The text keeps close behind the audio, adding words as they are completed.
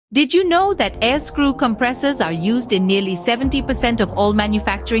Did you know that air screw compressors are used in nearly 70% of all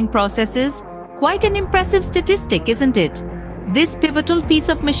manufacturing processes? Quite an impressive statistic, isn't it? This pivotal piece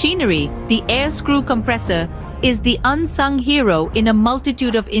of machinery, the air screw compressor, is the unsung hero in a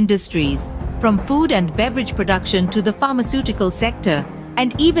multitude of industries, from food and beverage production to the pharmaceutical sector,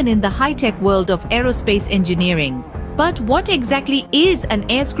 and even in the high-tech world of aerospace engineering. But what exactly is an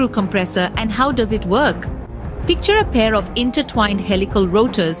air screw compressor and how does it work? Picture a pair of intertwined helical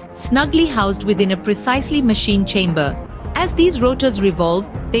rotors snugly housed within a precisely machined chamber. As these rotors revolve,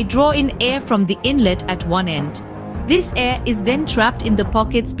 they draw in air from the inlet at one end. This air is then trapped in the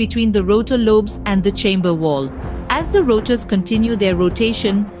pockets between the rotor lobes and the chamber wall. As the rotors continue their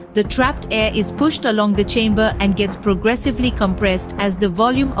rotation, the trapped air is pushed along the chamber and gets progressively compressed as the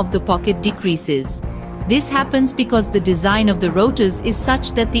volume of the pocket decreases. This happens because the design of the rotors is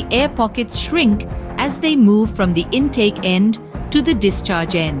such that the air pockets shrink as they move from the intake end to the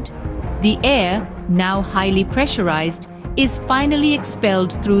discharge end. The air, now highly pressurized, is finally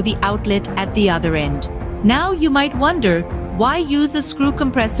expelled through the outlet at the other end. Now you might wonder, why use a screw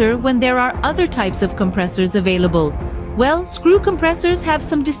compressor when there are other types of compressors available? Well, screw compressors have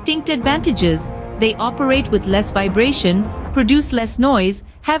some distinct advantages. They operate with less vibration, produce less noise,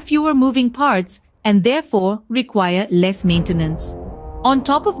 have fewer moving parts, and therefore require less maintenance. On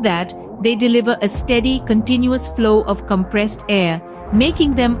top of that, they deliver a steady, continuous flow of compressed air,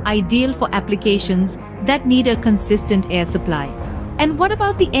 making them ideal for applications that need a consistent air supply. And what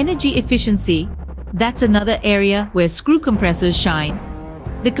about the energy efficiency? That's another area where screw compressors shine.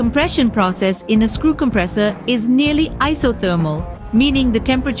 The compression process in a screw compressor is nearly isothermal, meaning the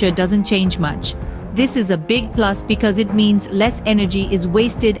temperature doesn't change much. This is a big plus because it means less energy is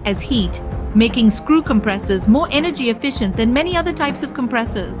wasted as heat, making screw compressors more energy efficient than many other types of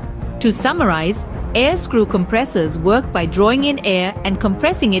compressors. To summarize, air screw compressors work by drawing in air and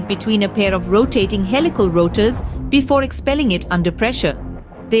compressing it between a pair of rotating helical rotors before expelling it under pressure.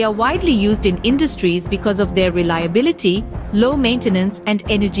 They are widely used in industries because of their reliability, low maintenance, and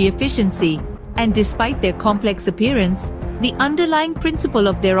energy efficiency. And despite their complex appearance, the underlying principle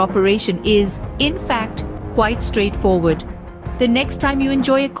of their operation is, in fact, quite straightforward. The next time you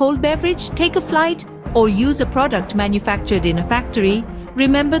enjoy a cold beverage, take a flight, or use a product manufactured in a factory,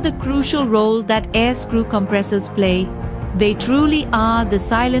 remember the crucial role that air screw compressors play. They truly are the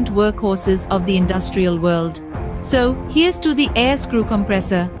silent workhorses of the industrial world. So, here's to the air screw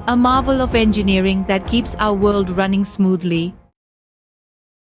compressor, a marvel of engineering that keeps our world running smoothly.